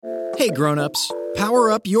Hey grown-ups, power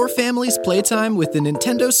up your family's playtime with the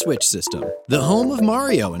Nintendo Switch system, the home of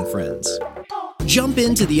Mario and friends. Jump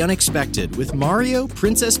into the unexpected with Mario,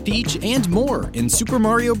 Princess Peach, and more in Super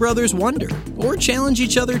Mario Bros. Wonder, or challenge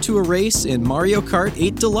each other to a race in Mario Kart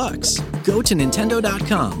 8 Deluxe. Go to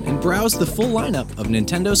Nintendo.com and browse the full lineup of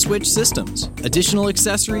Nintendo Switch systems. Additional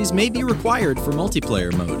accessories may be required for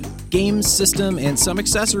multiplayer mode. Games, system, and some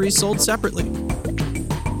accessories sold separately.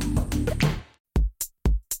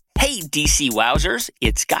 Hey, DC Wowzers,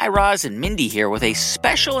 it's Guy Raz and Mindy here with a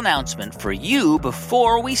special announcement for you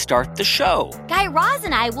before we start the show. Guy Raz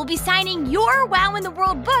and I will be signing your Wow in the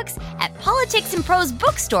World books at Politics and Prose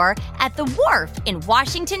Bookstore at the Wharf in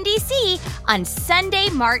Washington, D.C. on Sunday,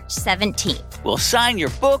 March 17th. We'll sign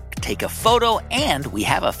your book, take a photo, and we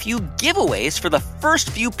have a few giveaways for the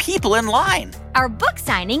first few people in line. Our book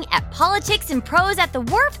signing at Politics and Prose at the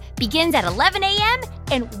Wharf begins at 11 a.m.,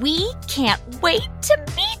 and we can't wait to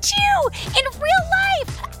meet you in real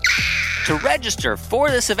life. To register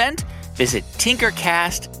for this event, visit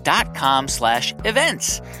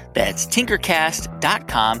tinkercast.com/events. That's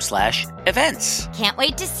tinkercast.com/events. Can't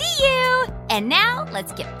wait to see you. And now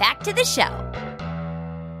let's get back to the show.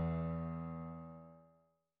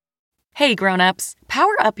 Hey grown-ups,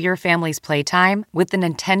 power up your family's playtime with the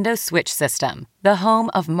Nintendo Switch system, the home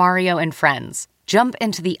of Mario and friends. Jump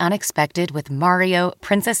into the unexpected with Mario,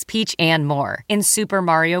 Princess Peach, and more in Super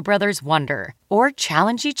Mario Bros. Wonder, or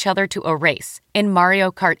challenge each other to a race in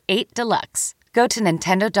Mario Kart 8 Deluxe. Go to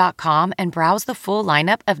Nintendo.com and browse the full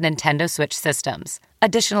lineup of Nintendo Switch systems.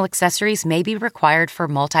 Additional accessories may be required for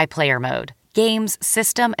multiplayer mode. Games,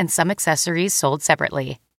 system, and some accessories sold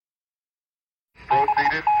separately.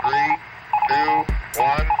 Proceeded, 3, 2,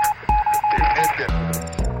 1, ignition.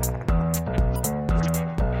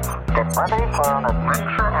 Get ready for an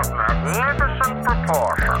adventure of magnificent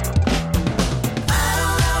proportions. I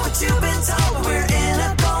don't know what you've been told, but we're in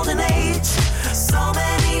a golden age. So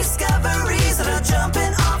many discoveries that are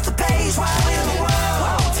jumping off the page. Wow in the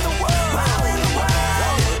world. Wow in the world. Wow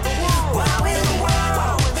in the world. Wow in the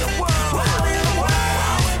world. Wow in the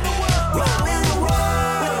world. Wow in the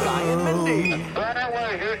world. With Ryan Mindy. Burn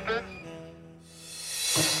away, Houston.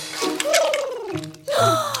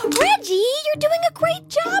 Reggie, you're doing a great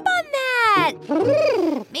job on that.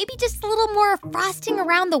 Maybe just a little more frosting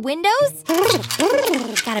around the windows.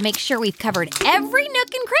 Gotta make sure we've covered every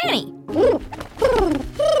nook and cranny.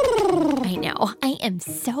 I know. I am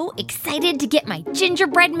so excited to get my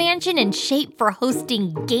gingerbread mansion in shape for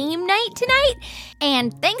hosting game night tonight.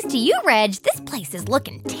 And thanks to you, Reg, this place is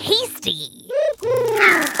looking tasty.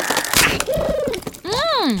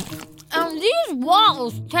 These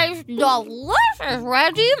waffles taste delicious,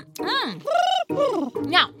 Reggie.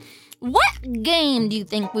 Now, what game do you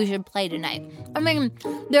think we should play tonight? I mean,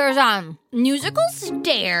 there's musical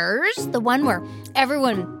stairs, the one where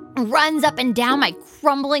everyone runs up and down my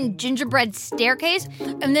crumbling gingerbread staircase,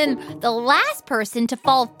 and then the last person to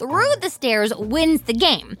fall through the stairs wins the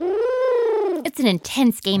game. It's an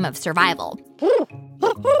intense game of survival.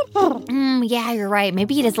 Yeah, you're right.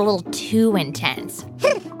 Maybe it is a little too intense.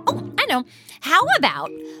 Oh, I know. How about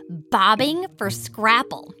bobbing for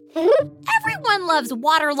Scrapple? Everyone loves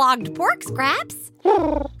waterlogged pork scraps.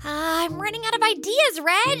 I'm running out of ideas,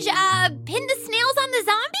 Reg. Pin the snails on the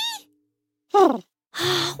zombie?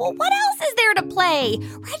 Well, what else is there to play?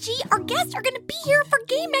 Reggie, our guests are going to be here for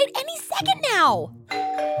game night any second now.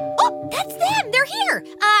 Oh, that's them. They're here.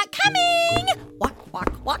 Coming. Walk,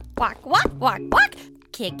 walk, walk, walk, walk, walk, walk.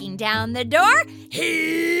 Kicking down the door.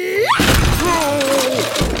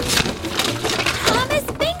 Thomas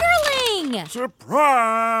Fingerling.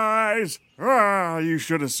 Surprise! You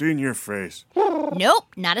should have seen your face.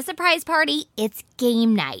 Nope, not a surprise party. It's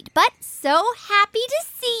game night. But so happy to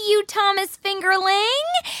see you, Thomas Fingerling.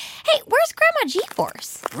 Hey, where's Grandma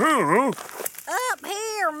G-Force? I don't know. Up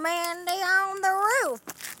here, Mandy, on the roof.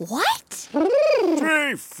 What?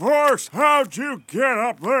 G-Force, how'd you get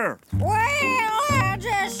up there? Well, I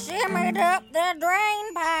just shimmied up the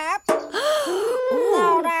drain pipe.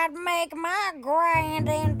 Thought I'd make my grand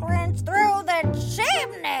entrance through the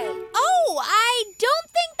chimney. Oh, I don't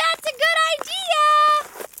think that's a good idea.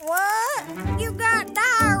 What? You got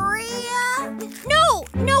diarrhea? No,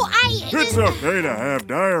 It's okay to have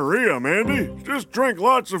diarrhea, Mandy. Just drink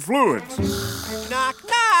lots of fluids. Knock,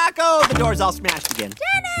 knock. Oh, the door's all smashed again.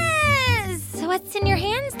 Dennis! What's in your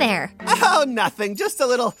hands there? Oh, nothing. Just a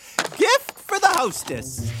little gift for the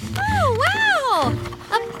hostess. Oh, wow!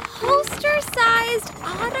 A poster-sized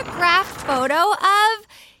autographed photo of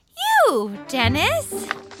you, Dennis.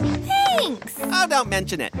 Thanks. Oh, don't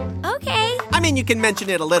mention it. Okay. I mean, you can mention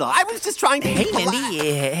it a little. I was just trying to... Hey, Mindy.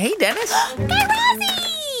 Hey, Dennis. Guy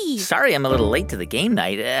Razzie! sorry I'm a little late to the game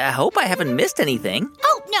night. I hope I haven't missed anything.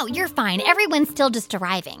 Oh, no, you're fine. Everyone's still just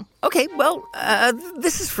arriving. Okay, well,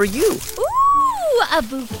 this is for you. Ooh, a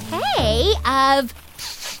bouquet of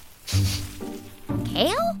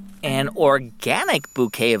kale? An organic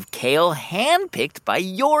bouquet of kale handpicked by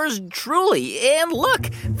yours truly. And look,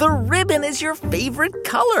 the ribbon is your favorite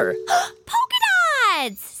color. Polka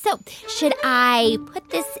dots! So, should I put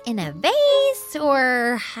this in a vase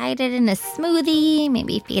or hide it in a smoothie?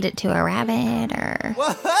 Maybe feed it to a rabbit or...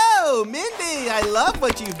 Whoa, Mindy, I love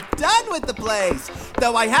what you've done with the place.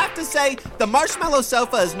 Though I have to say, the marshmallow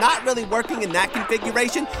sofa is not really working in that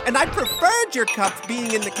configuration, and I preferred your cups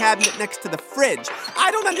being in the cabinet next to the fridge. I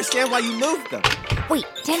don't understand why you moved them. Wait,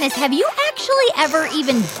 Dennis, have you actually ever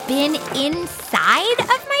even been inside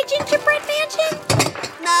of my gingerbread mansion?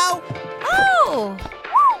 No. Oh.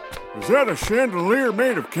 Is that a chandelier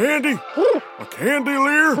made of candy? A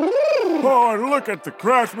candy-leer? Oh, and look at the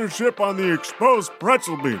craftsmanship on the exposed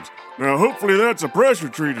pretzel beams. Now, hopefully that's a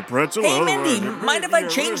pressure-treated pretzel. Hey, Mindy, mind if I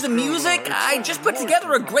change the music? I just put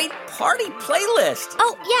together a great party playlist.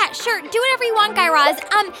 Oh, yeah, sure. Do whatever you want, Guy Raz.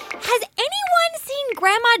 Has anyone seen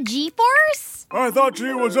Grandma G-Force? I thought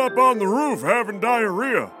she was up on the roof having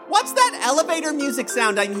diarrhea. What's that elevator music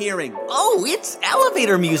sound I'm hearing? Oh, it's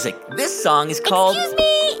elevator music. This song is called...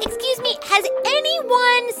 Excuse me. Has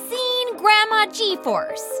anyone seen Grandma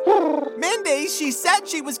G-Force? Mindy, she said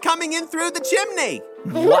she was coming in through the chimney.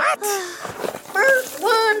 What? First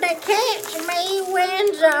one to catch me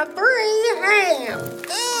wins a free ham.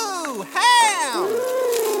 Ooh, ham!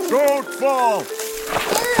 Don't fall.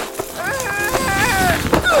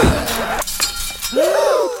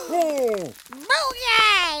 Oh,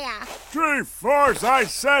 Booyah! G-force, I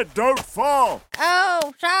said don't fall.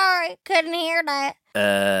 Oh, sorry. Couldn't hear that.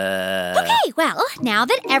 Okay, well, now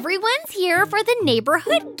that everyone's here for the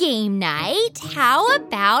neighborhood game night, how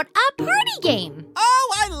about a party game?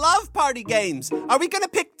 Oh, I love party games. Are we going to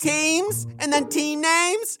pick teams and then team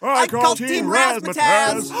names? I call Team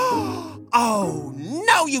Razzmatazz. Oh,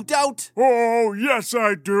 no, you don't. Oh, yes,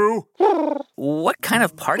 I do. What kind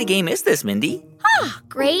of party game is this, Mindy?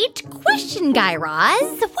 Great question, Guy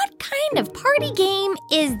Raz. What kind of party game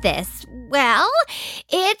is this? Well,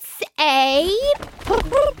 it's a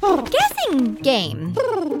guessing game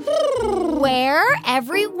where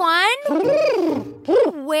everyone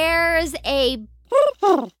wears a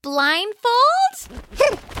blindfold.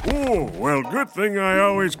 Oh, well, good thing I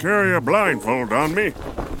always carry a blindfold on me.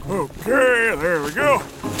 Okay, there we go.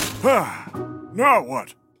 Now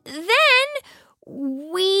what? Then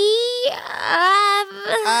we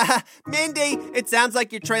Mindy, it sounds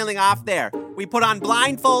like you're trailing off there. We put on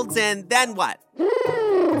blindfolds and then what?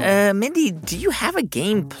 Mindy, do you have a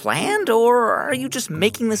game planned, or are you just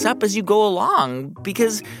making this up as you go along?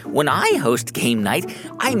 Because when I host game night,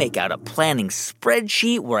 I make out a planning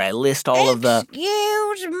spreadsheet where I list all of the...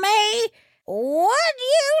 Excuse me? What'd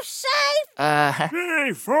you say?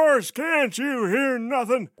 G-force, can't you hear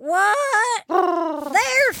nothing? What?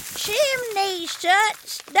 There's chimney stuck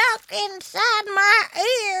inside my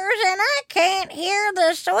ears, and I can't hear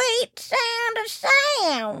the sweet sound of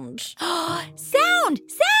sounds. Sound!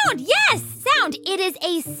 Yes, sound. It is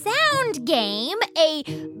a sound game, a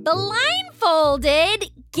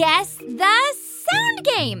blindfolded guess the sound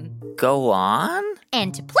game. Go on.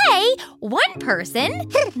 And to play, one person,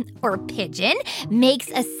 or pigeon, makes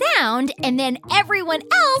a sound, and then everyone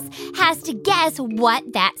else has to guess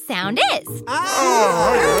what that sound is.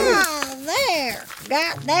 There.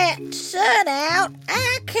 Got that soot out.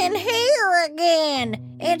 I can hear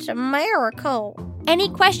again. It's a miracle. Any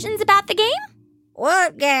questions about the game?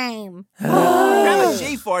 What game? Grandma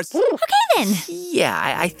G-force. Okay, then.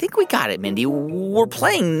 Yeah, I think we got it, Mindy. We're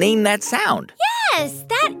playing Name That Sound. Yes,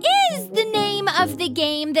 that is the name of the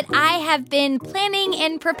game that I have been planning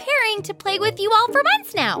and preparing to play with you all for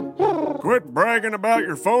months now. Quit bragging about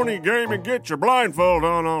your phony game and get your blindfold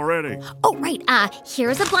on already. Oh, right.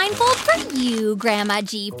 Here's a blindfold for you, Grandma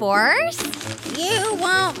G-force. You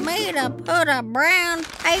want me to put a brown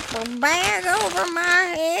paper bag over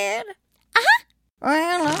my head? Uh-huh.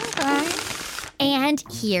 Well, okay. And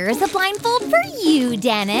here's a blindfold for you,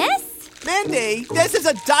 Dennis. Mindy, this is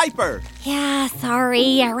a diaper. Yeah,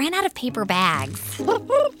 sorry. I ran out of paper bags.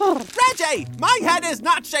 Reggie, my head is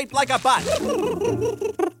not shaped like a butt.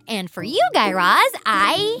 And for you, Guy Raz,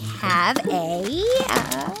 I have a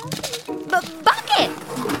bucket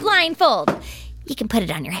blindfold. You can put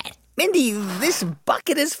it on your head. Mindy, this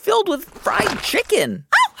bucket is filled with fried chicken.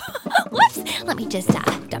 Oh, whoops. Let me just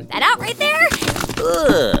dump that out right there.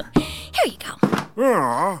 Ugh. Here you go.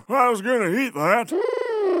 I was gonna eat that.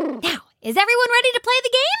 Now, is everyone ready to play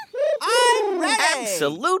the game? I'm ready.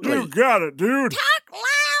 Absolutely. You got it, dude. Talk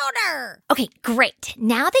louder. Okay, great.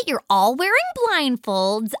 Now that you're all wearing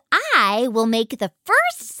blindfolds, I will make the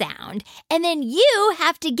first sound, and then you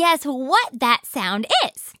have to guess what that sound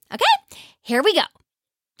is. Okay? Here we go.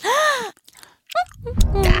 Huh.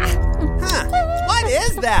 What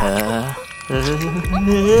is that?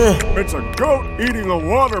 It's a goat eating a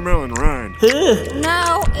watermelon rind.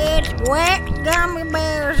 No, it's wet gummy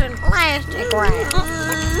bears and plastic wrap.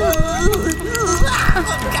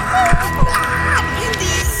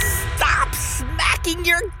 Mindy, stop smacking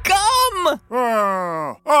your gum!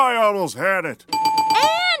 Ah, I almost had it.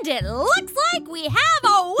 And it looks like we have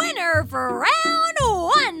a winner for round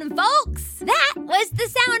one, folks. That was the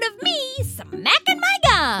sound of me smacking my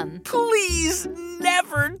gum. Please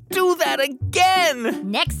never do that again.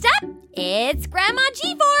 Next up, it's Grandma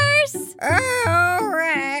G-Force. All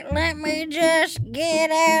right, let me just get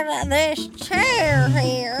out of this chair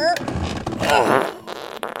here. Ugh.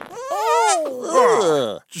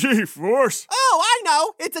 G-force. Oh, I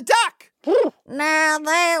know. It's a duck. Now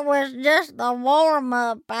that was just the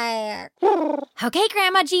warm-up act. Okay,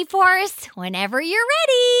 Grandma G-Force, whenever you're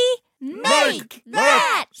ready, make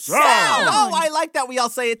that sound. Oh, I like that we all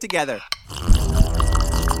say it together.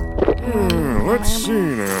 Let's see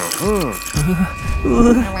now.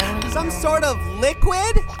 Some sort of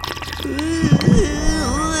liquid?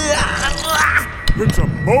 It's a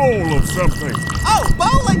bowl of something. Oh,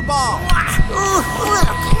 bowling ball.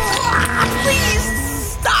 Please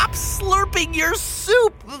stop slurping your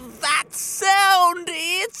soup. That sound,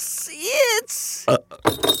 it's...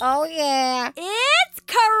 Oh, yeah. It's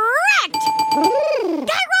correct! Guy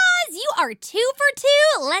Raz, you are 2 for 2.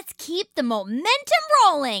 Let's keep the momentum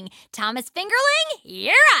rolling. Thomas Fingerling,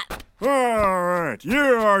 you're up. All right, you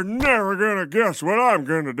are never gonna guess what I'm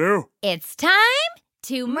gonna do. It's time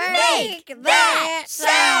to make that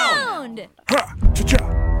sound. Ha!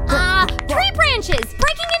 Cha-cha! Tree branches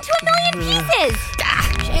breaking into a million pieces.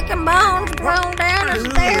 Chicken bones roll down a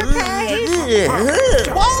staircase.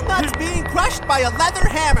 Walnuts being crushed by a leather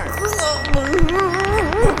hammer.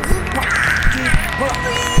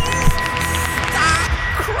 Please stop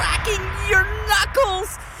cracking your knuckles.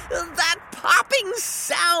 That popping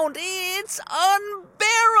sound, it's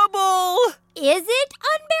unbearable. Is it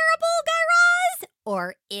unbearable, Guy Raz?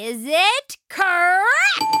 Or is it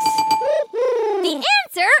correct? The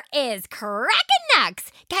answer is Crackin'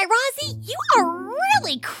 Guy Razzie, you are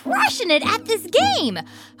really crushing it at this game.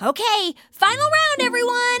 Okay, final round,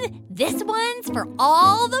 everyone. This one's for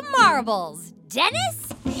all the marbles.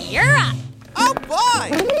 Dennis, you're up. Oh,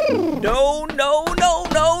 boy. No.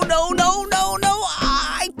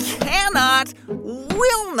 I cannot,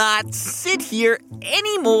 will not sit here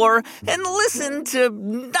anymore and listen to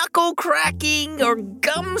knuckle cracking or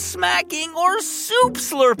gum smacking or soup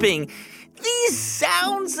slurping. These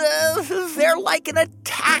sounds, they're like an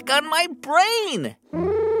attack on my brain.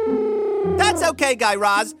 That's okay, Guy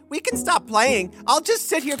Raz. We can stop playing. I'll just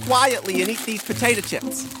sit here quietly and eat these potato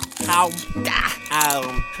chips. Ow. Ow.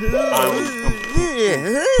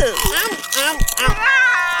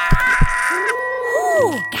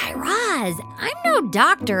 Ooh, Guy Raz, I'm no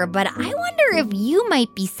doctor, but I wonder if you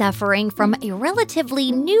might be suffering from a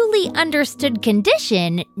relatively newly understood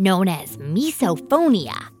condition known as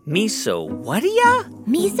misophonia. Miso-what-ia?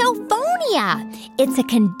 Misophonia. It's a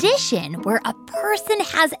condition where a person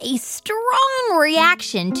has a strong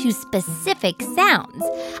reaction to specific sounds.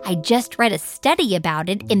 I just read a study about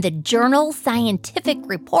it in the journal Scientific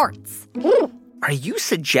Reports. Are you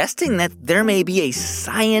suggesting that there may be a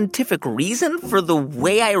scientific reason for the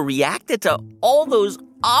way I reacted to all those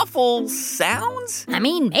awful sounds? I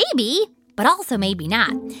mean, maybe, but also maybe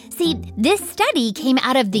not. See, this study came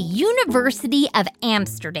out of the University of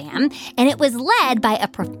Amsterdam, and it was led by a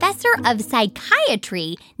professor of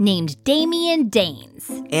psychiatry named Damien Daines.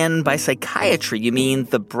 And by psychiatry, you mean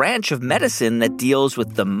the branch of medicine that deals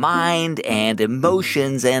with the mind and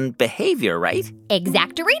emotions and behavior, right?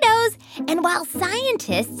 Exactoritos. And while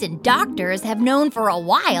scientists and doctors have known for a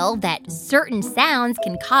while that certain sounds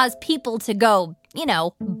can cause people to go,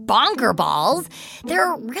 bonker balls,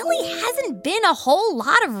 there really hasn't been a whole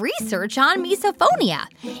lot of research on misophonia.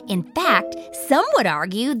 In fact, some would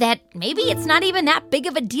argue that maybe it's not even that big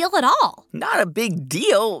of a deal at all. Not a big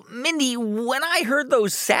deal. Mindy, when I heard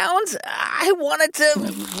those sounds, I wanted to...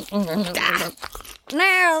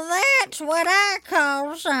 Now that's what I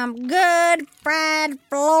call some good fried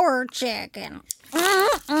floor chicken.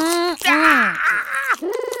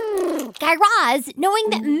 Guy Raz,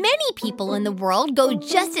 knowing that many people in the world go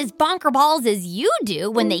just as bonkerballs as you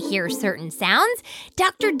do when they hear certain sounds,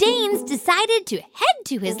 Dr. Danes decided to head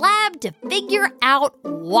to his lab to figure out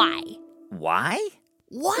why. Why?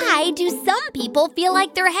 Why do some people feel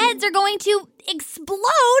like their heads are going to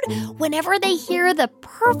explode whenever they hear the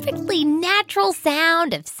perfectly natural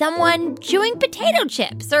sound of someone chewing potato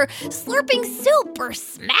chips or slurping soup or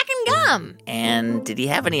smacking gum? And did he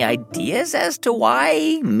have any ideas as to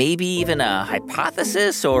why? Maybe even a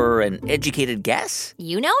hypothesis or an educated guess?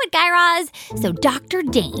 You know it, Guy Raz. So Dr.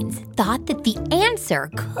 Danes thought that the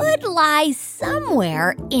answer could lie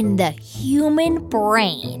somewhere in the human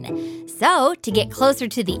brain. So, to get closer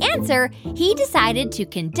to the answer, he decided to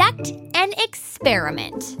conduct an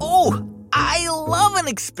experiment. Oh, I love an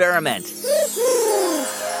experiment.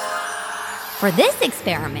 For this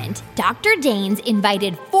experiment, Dr. Danes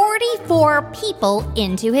invited 44 people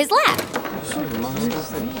into his lab.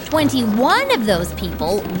 21 of those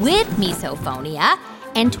people with misophonia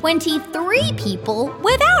and 23 people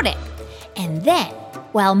without it. And then,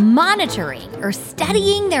 while monitoring or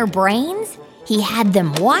studying their brains, he had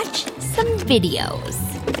them watch some videos.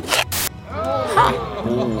 Huh.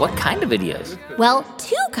 What kind of videos? Well,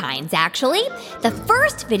 two kinds, actually. The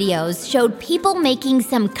first videos showed people making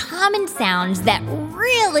some common sounds that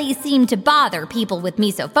really seem to bother people with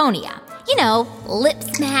misophonia. You know, lip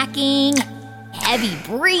smacking, heavy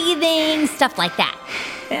breathing, stuff like that.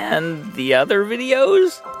 And the other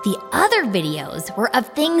videos? The other videos were of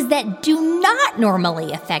things that do not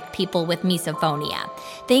normally affect people with misophonia.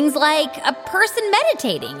 Things like a person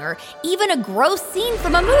meditating or even a gross scene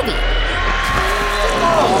from a movie.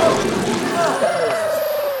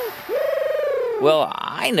 Well,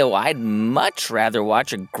 I know I'd much rather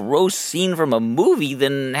watch a gross scene from a movie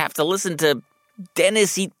than have to listen to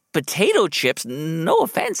Dennis eat potato chips. No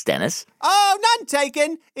offense, Dennis. Oh, none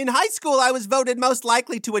taken. In high school, I was voted most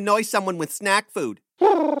likely to annoy someone with snack food.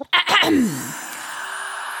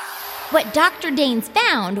 What Dr. Danes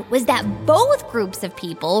found was that both groups of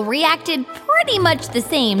people reacted pretty much the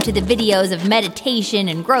same to the videos of meditation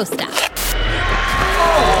and gross stuff.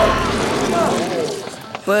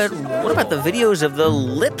 But what about the videos of the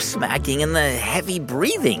lip smacking and the heavy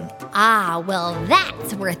breathing? Ah, well,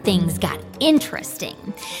 that's where things got interesting.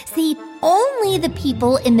 See, only the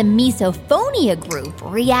people in the misophonia group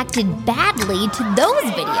reacted badly to those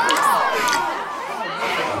videos.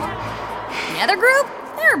 The other group,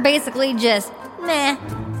 they're basically just meh.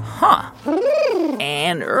 Huh.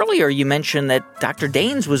 And earlier you mentioned that Dr.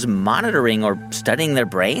 Danes was monitoring or studying their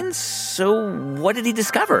brains. So what did he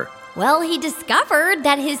discover? Well, he discovered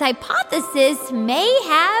that his hypothesis may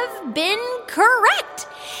have been correct.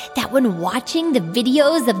 That when watching the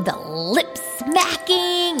videos of the lip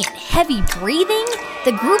smacking and heavy breathing,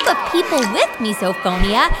 the group of people with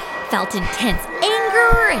misophonia felt intense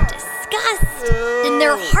anger and disgust, and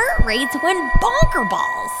their heart rates went bonker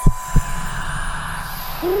balls.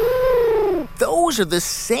 Those are the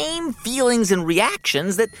same feelings and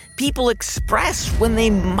reactions that people express when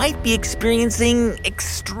they might be experiencing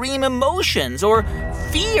extreme emotions or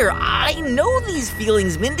fear. I know these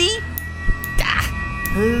feelings, Mindy.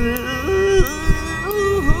 Who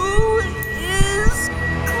is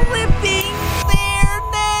clipping their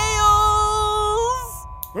nails?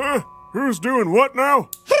 Huh? Who's doing what now?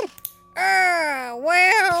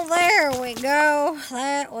 Well, there we go.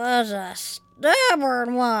 That was a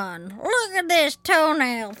stubborn one. Look at this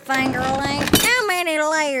toenail fingerling. How many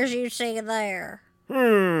layers you see there?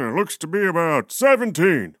 Looks to be about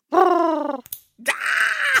 17. Calm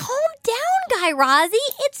down, Guy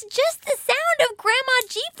Razzie. It's just the sound of Grandma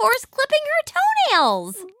G-Force clipping her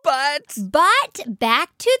toenails. But back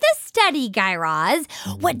to the study, Guy Raz.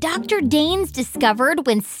 What Dr. Danes discovered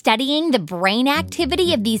when studying the brain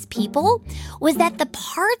activity of these people was that the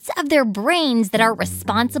parts of their brains that are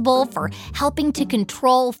responsible for helping to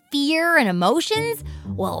control fear and emotions,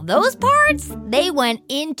 well, those parts, they went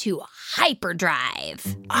into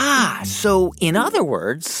hyperdrive. So in other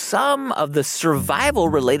words, some of the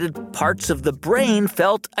survival-related parts of the brain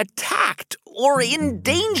felt attacked or in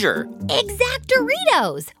danger.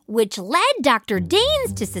 Exactoritos, which led Dr.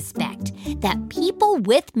 Danes to suspect that people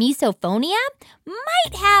with misophonia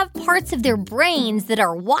might have parts of their brains that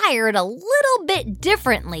are wired a little bit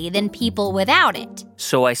differently than people without it.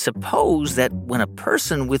 So I suppose that when a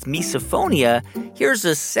person with misophonia hears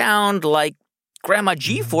a sound like Grandma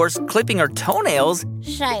G-Force clipping her toenails...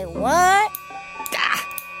 Say what?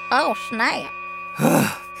 Oh, snap.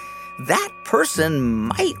 That person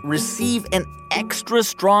might receive an extra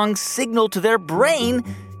strong signal to their brain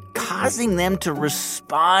causing them to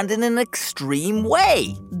respond in an extreme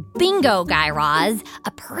way. Bingo, Guy Raz.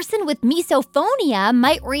 A person with misophonia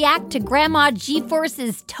might react to Grandma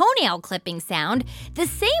G-Force's toenail clipping sound the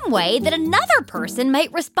same way that another person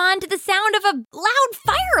might respond to the sound of a loud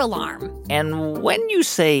fire alarm. And when you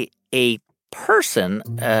say a person,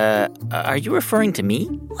 are you referring to me?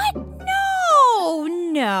 What?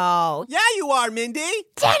 No. Yeah, you are, Mindy.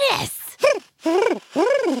 Dennis!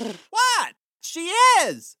 What? She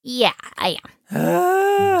is. Yeah, I am.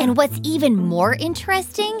 And what's even more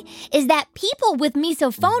interesting is that people with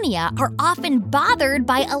misophonia are often bothered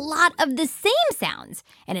by a lot of the same sounds,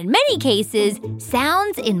 and in many cases,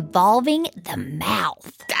 sounds involving the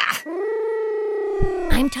mouth.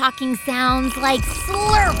 I'm talking sounds like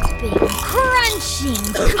slurping,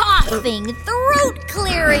 crunching, coughing, throat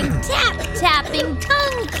clearing, tap-tapping,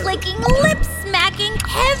 tongue-clicking, lip-smacking,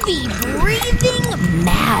 heavy breathing,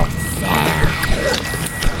 mouth sounds.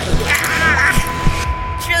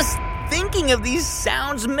 Just thinking of these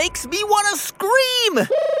sounds makes me want to scream.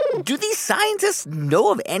 Do these scientists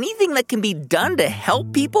know of anything that can be done to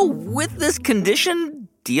help people with this condition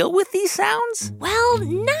deal with these sounds? Well,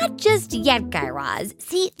 not just yet, Guy Raz.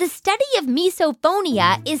 See, the study of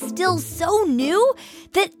misophonia is still so new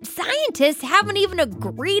that scientists haven't even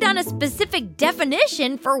agreed on a specific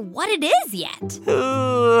definition for what it is yet.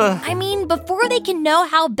 I mean, before they can know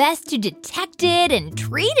how best to detect it and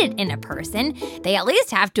treat it in a person, they at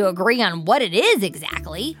least have to agree on what it is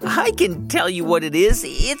exactly. I can tell you what it is.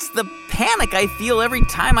 It's the panic I feel every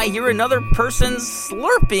time I hear another person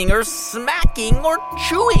slurping or smacking or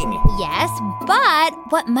chewing. Yes, but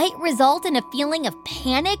what might result in a feeling of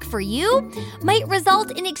panic for you might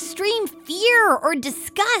result in extreme fear or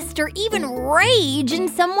disgust or even rage in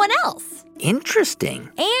someone else. Interesting.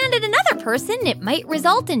 And in another person, it might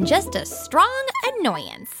result in just a strong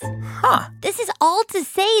annoyance. Huh. This is all to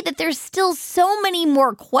say that there's still so many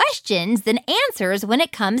more questions than answers when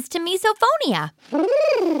it comes to misophonia.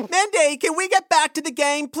 Mindy, can we get back to the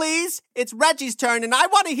game, please? It's Reggie's turn, and I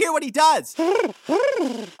want to hear what he does.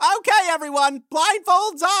 Okay, everyone,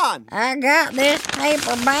 blindfolds on. I got this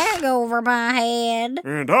paper bag over my head.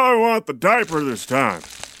 And I want the diaper this time.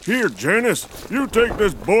 Here, Janice, you take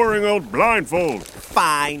this boring old blindfold.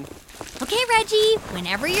 Fine. Okay, Reggie,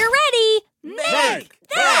 whenever you're ready, Make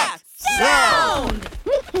that sound!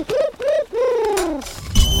 What's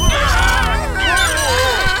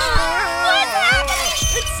happening?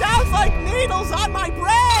 It sounds like needles on my brain!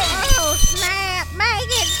 Oh, snap, make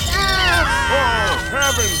it stop! Oh,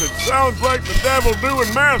 heavens, it sounds like the devil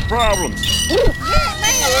doing math problems.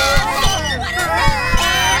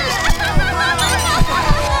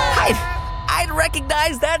 I'd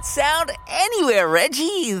recognize that sound anywhere,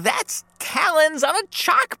 Reggie. That's talons on a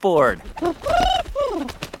chalkboard.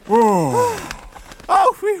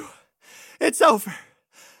 Oh, phew. It's over.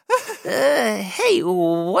 Hey,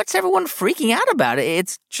 what's everyone freaking out about?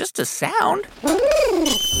 It's just a sound.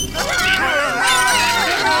 It's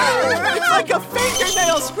like a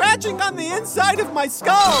fingernail scratching on the inside of my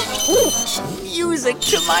skull. Music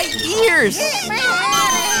to my ears.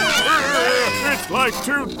 It's like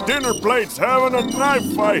two dinner plates having a knife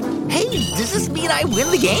fight. Hey, does this mean I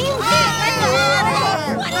win the game?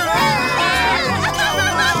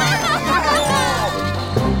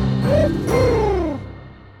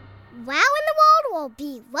 Wow in the World will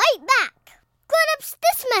be right back. Grown-ups,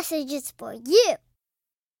 this message is for you.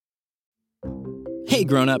 Hey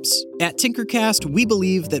grown-ups, at Tinkercast, we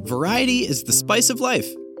believe that variety is the spice of life.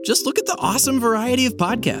 Just look at the awesome variety of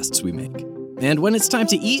podcasts we make. And when it's time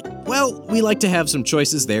to eat, well, we like to have some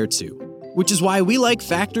choices there too. Which is why we like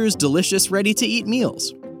Factor's delicious ready-to-eat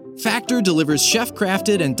meals. Factor delivers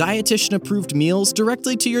chef-crafted and dietitian-approved meals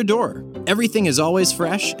directly to your door. Everything is always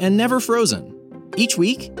fresh and never frozen. Each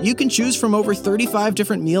week, you can choose from over 35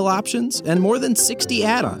 different meal options and more than 60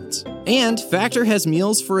 add-ons. And Factor has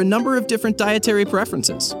meals for a number of different dietary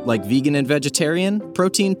preferences, like vegan and vegetarian,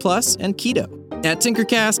 protein plus, and keto. At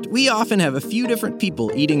Tinkercast, we often have a few different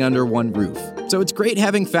people eating under one roof. So it's great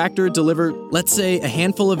having Factor deliver, let's say, a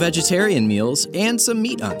handful of vegetarian meals and some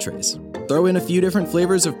meat entrees. Throw in a few different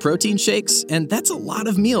flavors of protein shakes, and that's a lot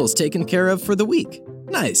of meals taken care of for the week.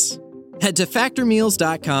 Nice. Head to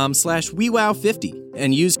factormeals.com/WeWow50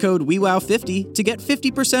 and use code WeWow50 to get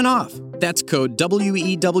 50% off. That's code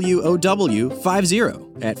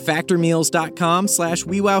WEWOW50 at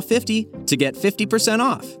factormeals.com/WeWow50 to get 50%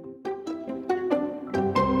 off.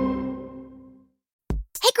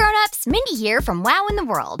 Hey grown-ups, grown-ups, Mindy here from Wow in the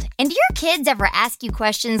World. And do your kids ever ask you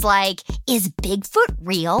questions like, is Bigfoot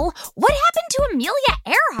real? What happened to Amelia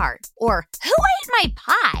Earhart? Or who ate my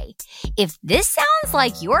pie? If this sounds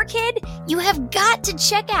like your kid, you have got to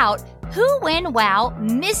check out Who When Wow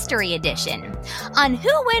Mystery Edition. On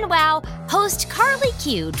Who When Wow, host Carly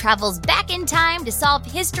Q travels back in time to solve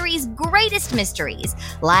history's greatest mysteries,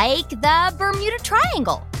 like the Bermuda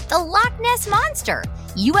Triangle, the Loch Ness Monster,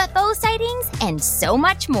 UFO sightings, and so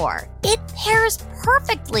much more. It pairs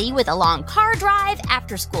perfectly with a long car drive,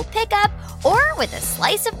 after-school pickup, or with a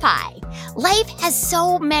slice of pie. Life has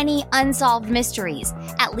so many unsolved mysteries.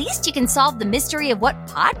 At least you can solve the mystery of what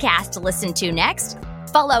podcast to listen to next.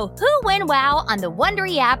 Follow Who When Wow on the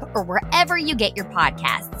Wondery app or wherever you get your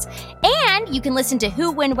podcasts. And you can listen to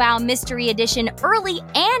Who When Wow Mystery Edition early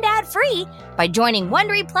and ad-free by joining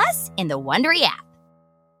Wondery Plus in the Wondery app.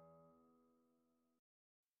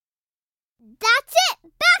 That's it.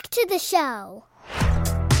 Back to the show.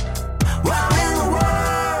 Wow in the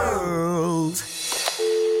world.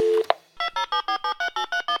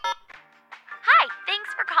 Hi,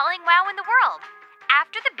 thanks for calling Wow in the World.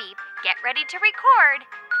 After the beep, get ready to record.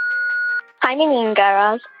 Hi, Mindy and Guy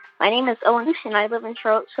Raz. My name is Owen, and I live in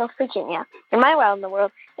Charlottesville, Virginia. And my wow in the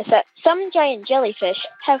world is that some giant jellyfish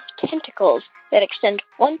have tentacles that extend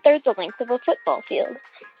 1/3 the length of a football field.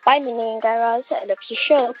 Bye, Mindy and Guy Raz. I love your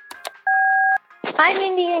show. Hi,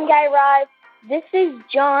 Mindy and Guy Raz. This is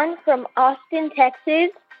John from Austin, Texas.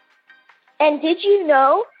 And did you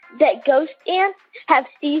know that ghost ants have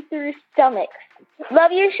see-through stomachs?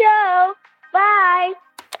 Love your show. Bye.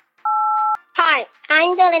 Hi,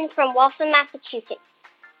 I'm Dylan from Waltham, Massachusetts.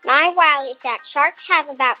 My wow is that sharks have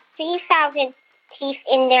about 3,000 teeth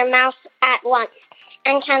in their mouths at once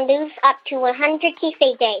and can lose up to 100 teeth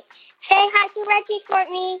a day. Say hi to Reggie for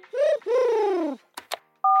me.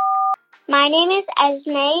 My name is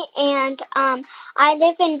Esme, and I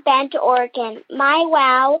live in Bend, Oregon. My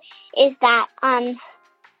wow is that a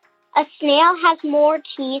snail has more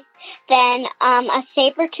teeth than a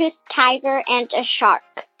saber-toothed tiger and a shark.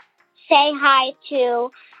 Say hi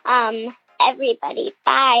to everybody.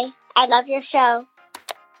 Bye. I love your show.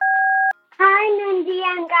 Hi, Mindy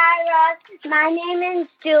and Guy Raz. My name is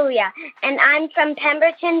Julia, and I'm from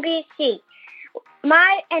Pemberton, BC.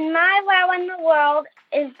 My wow in the world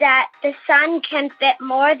is that the sun can fit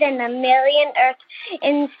more than 1 million Earths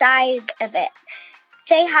inside of it.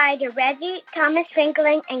 Say hi to Reggie, Thomas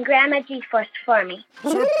Finkeling, and Grandma G-Force for me.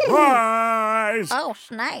 Surprise! Oh,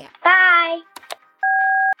 snap. Bye.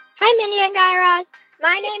 Hi, Mindy and Guy Raz.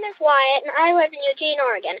 My name is Wyatt, and I live in Eugene,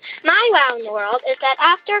 Oregon. My wow in the world is that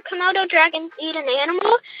after Komodo dragons eat an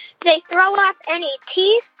animal, they throw up any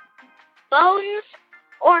teeth, bones,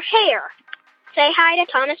 or hair. Say hi to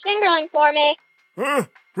Thomas Fingerling for me. Huh?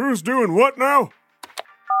 Who's doing what now?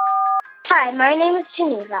 Hi, my name is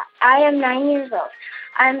Geneva. I am 9 years old.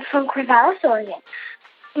 I'm from Corvallis, Oregon.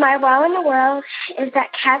 My wow in the world is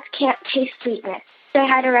that cats can't taste sweetness. Say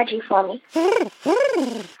hi to Reggie for me.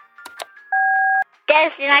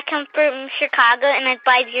 Guys, and I come from Chicago, and I'm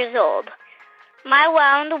 5 years old. My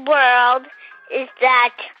wow in the world is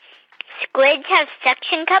that squids have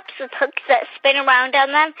suction cups with hooks that spin around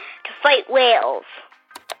on them to fight whales.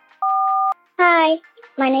 Hi,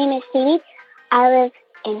 my name is Stevie. I live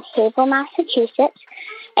in Haverhill, Massachusetts,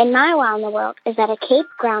 and my wow in the world is that a Cape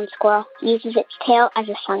ground squirrel uses its tail as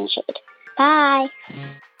a sunshade. Bye.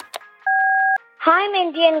 Hi,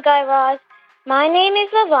 Mindy and Guy Raz. My name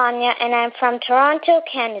is Lavanya, and I'm from Toronto,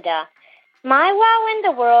 Canada. My wow in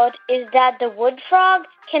the world is that the wood frog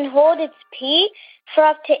can hold its pee for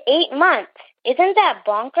up to 8 months. Isn't that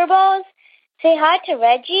bonkerballs? Say hi to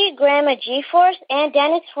Reggie, Grandma G-Force, and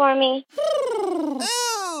Dennis for me.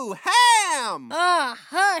 Ooh, ham! Ah,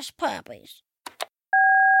 hush, puppies.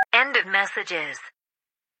 End of messages.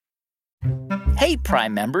 Hey,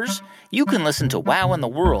 Prime members, you can listen to Wow in the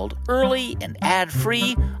World early and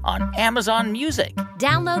ad-free on Amazon Music.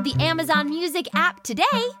 Download the Amazon Music app today,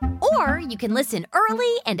 or you can listen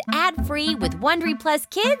early and ad-free with Wondery Plus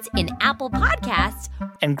Kids in Apple Podcasts.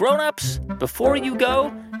 And grown-ups, before you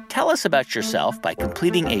go, tell us about yourself by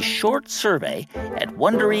completing a short survey at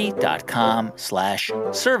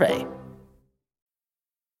Wondery.com/survey.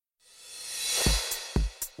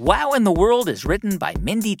 Wow in the World is written by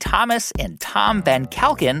Mindy Thomas and Tom Van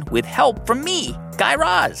Kalken with help from me, Guy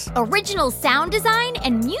Raz. Original sound design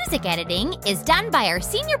and music editing is done by our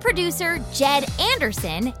senior producer, Jed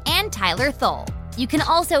Anderson, and Tyler Thole. You can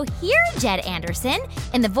also hear Jed Anderson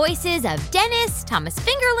in the voices of Dennis, Thomas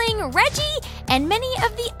Fingerling, Reggie, and many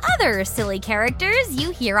of the other silly characters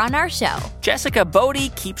you hear on our show. Jessica Bodie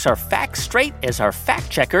keeps our facts straight as our fact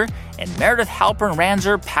checker, and Meredith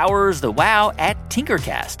Halpern-Ranzer powers the wow at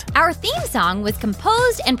Tinkercast. Our theme song was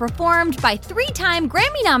composed and performed by 3-time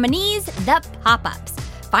Grammy nominees, The Pop-Ups.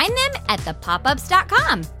 Find them at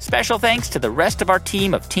thepopups.com. Special thanks to the rest of our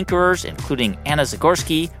team of tinkerers, including Anna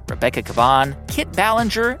Zagorski, Rebecca Caban, Kit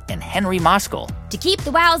Ballinger, and Henry Moskal. To keep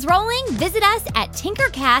the wows rolling, visit us at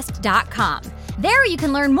tinkercast.com. There you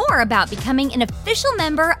can learn more about becoming an official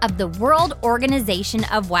member of the World Organization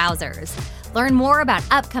of Wowzers. Learn more about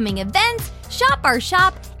upcoming events, shop our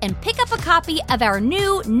shop, and pick up a copy of our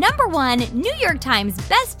new #1 New York Times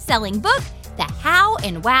best-selling book, The How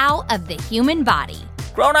and Wow of the Human Body.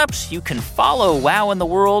 Grown-ups, you can follow Wow in the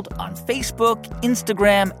World on Facebook,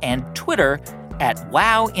 Instagram, and Twitter at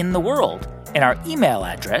Wow in the World. And our email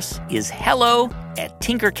address is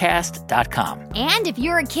hello@tinkercast.com. And if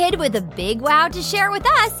you're a kid with a big wow to share with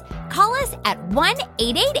us, call us at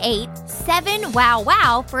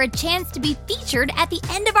 1-888-7-WOW-WOW for a chance to be featured at the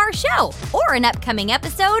end of our show or an upcoming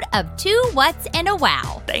episode of Two What's and a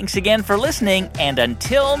Wow. Thanks again for listening, and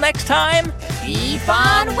until next time, keep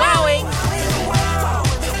on wowing!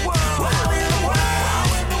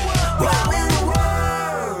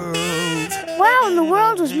 Wow in the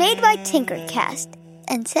World was made by Tinkercast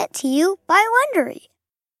and sent to you by Wondery.